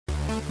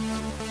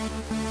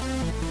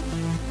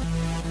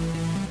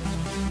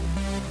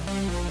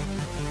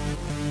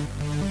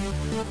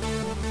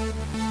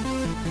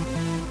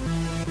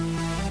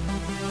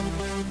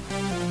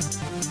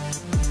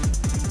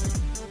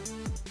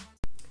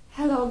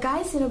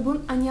guys,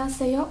 여러분,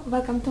 안녕하세요.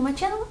 Welcome to my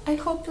channel. I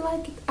hope you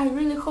like it. I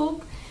really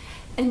hope.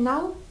 And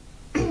now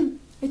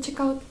we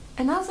check out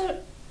another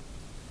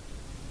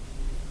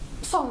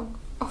song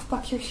of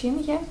Hyo Shin,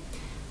 yeah,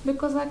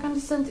 because I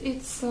understand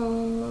it's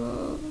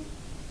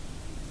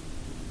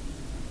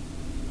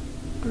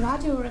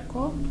radio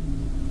record.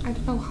 I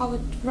don't know how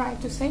it right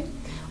to say.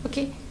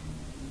 Okay,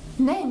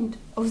 named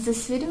of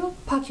this video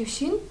Hyo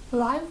Shin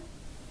live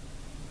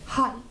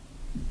high.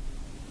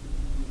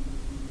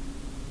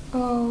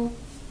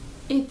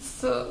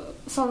 It's a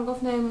song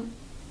of name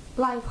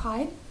Live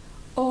High,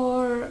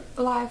 or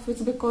live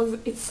it's because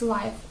it's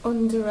live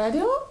on the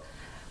radio,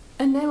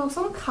 and name of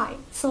song High.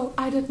 So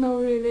I don't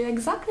know really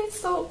exactly,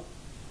 so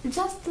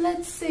just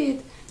let's see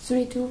it.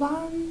 3, 2,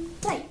 1,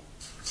 play.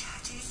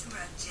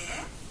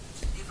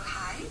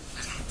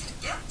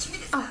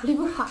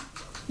 Live High.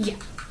 Yeah.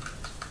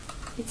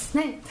 It's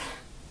named.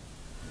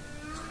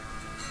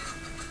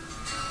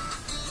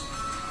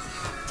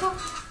 Ciao.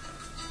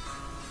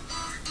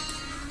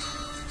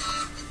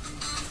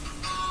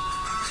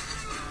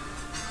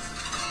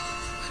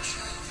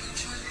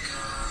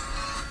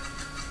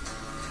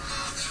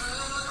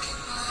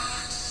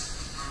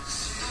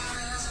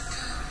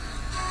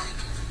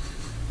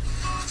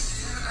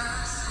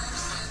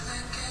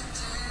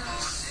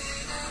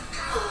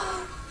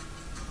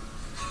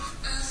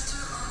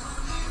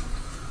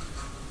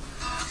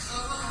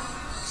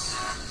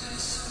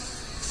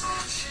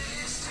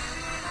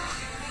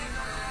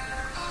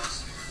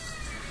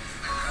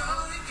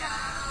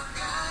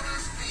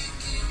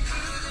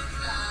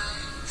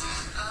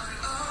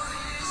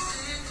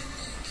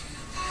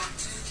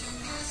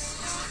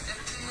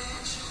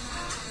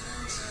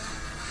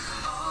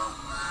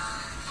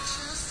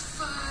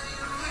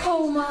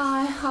 Oh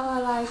my, how I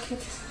like it.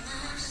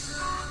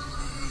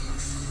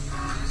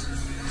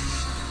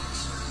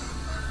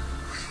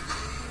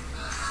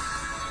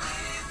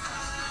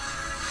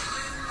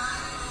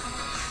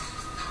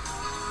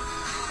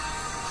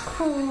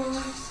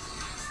 Cool.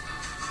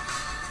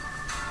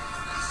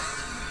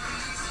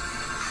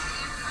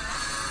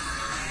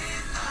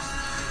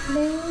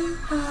 Live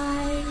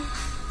high.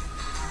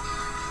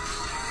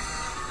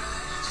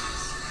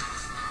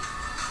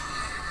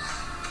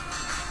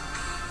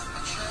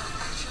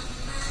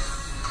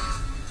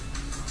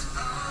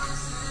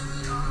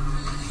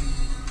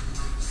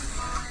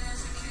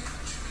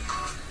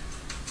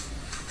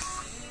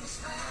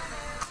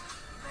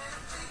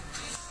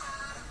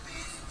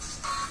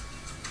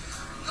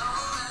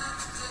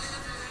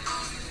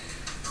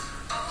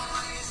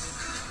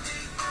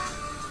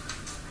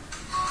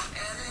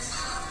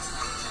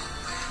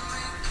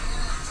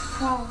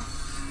 Wow,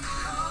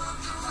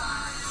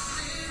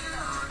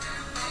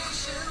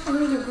 a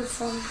really good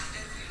song.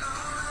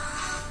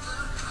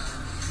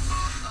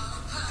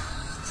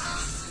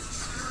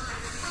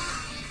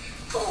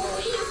 Oh,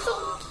 he's so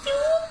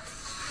cute.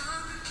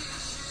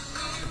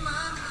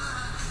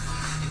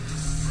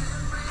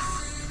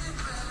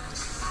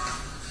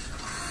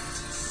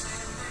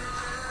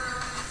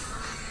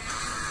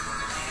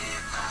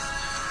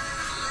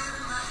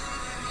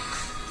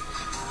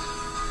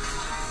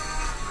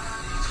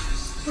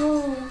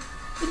 Oh,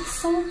 it's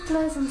so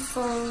pleasant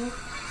song.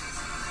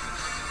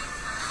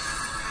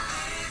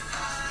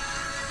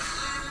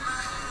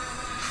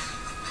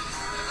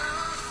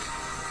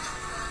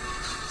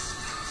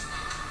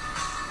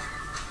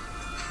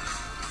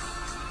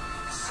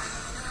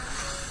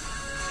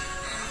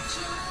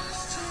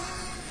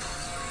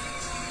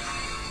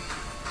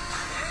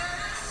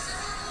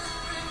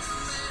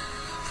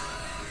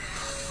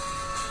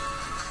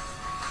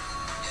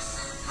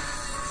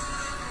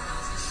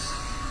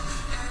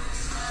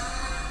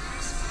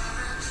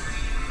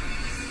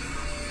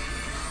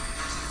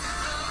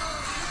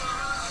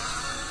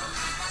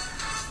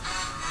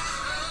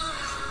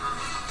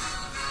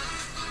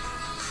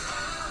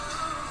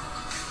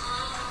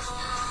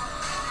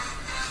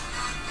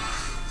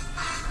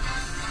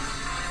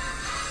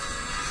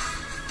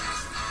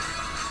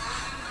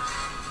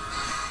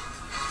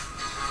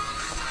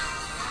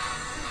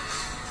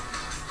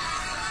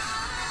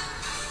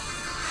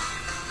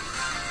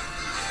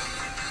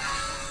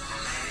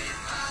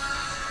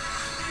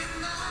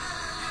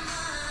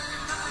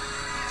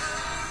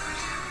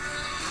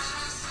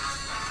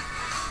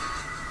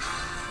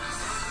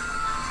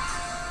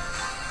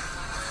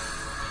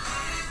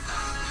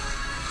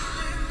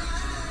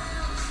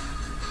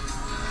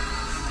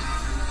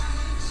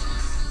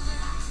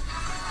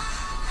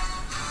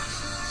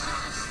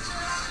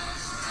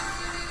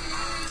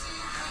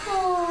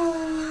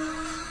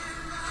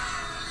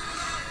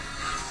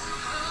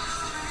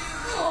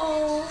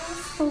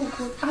 So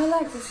good. I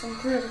like this song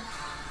really.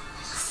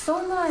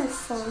 So nice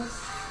song.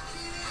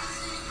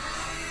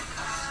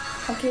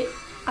 Okay,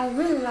 I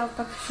really love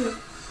Hyo Shin.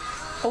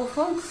 All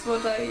songs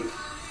what I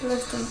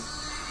listen,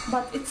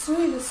 but it's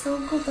really so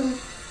good and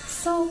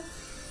so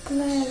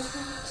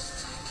pleasant.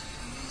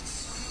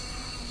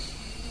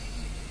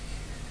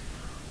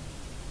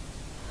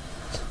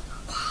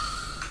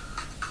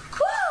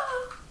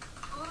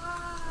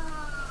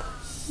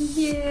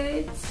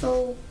 Yeah, it's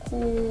so cool.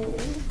 Ooh.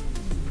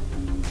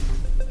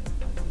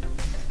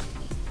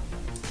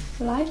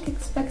 Like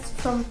expects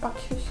from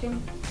Hyo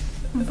Shin.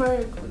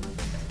 Very good.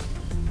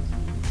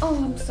 Oh,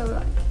 I'm so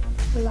lucky.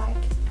 Like,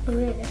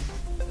 really.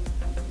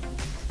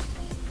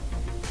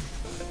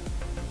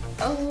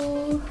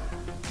 Oh,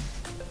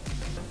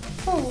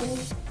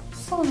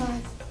 so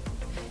nice.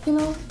 You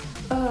know,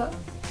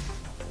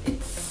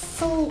 it's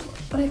so,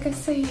 like I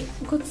say,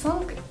 good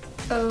song.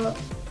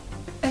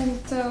 And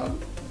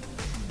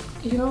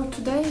you know,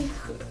 today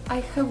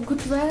I have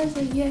good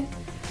weather, yeah,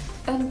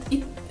 and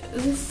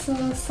this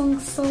song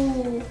so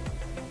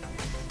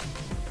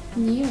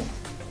new,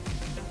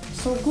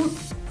 so good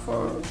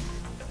for,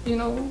 you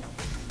know,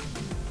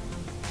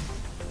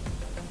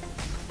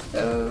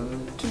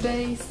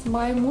 today's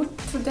my mood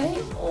today.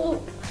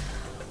 Oh,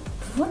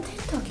 what are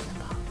you talking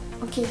about?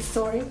 Okay,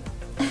 sorry.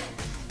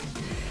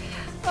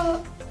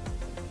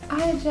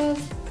 I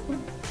just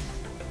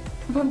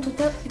want to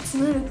tell it's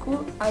really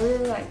cool. I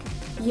really like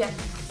it. Yeah.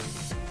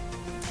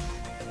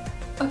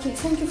 Okay,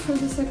 thank you for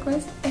this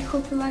request. I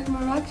hope you like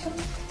my reaction,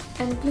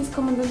 and please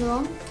comment below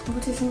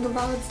what you think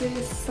about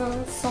this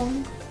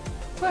song.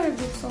 Very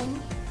good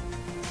song.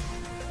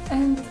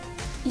 And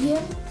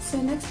yeah, see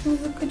you next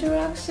music video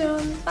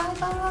reaction. Bye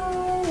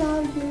bye.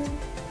 Love you.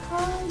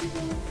 Love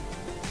you.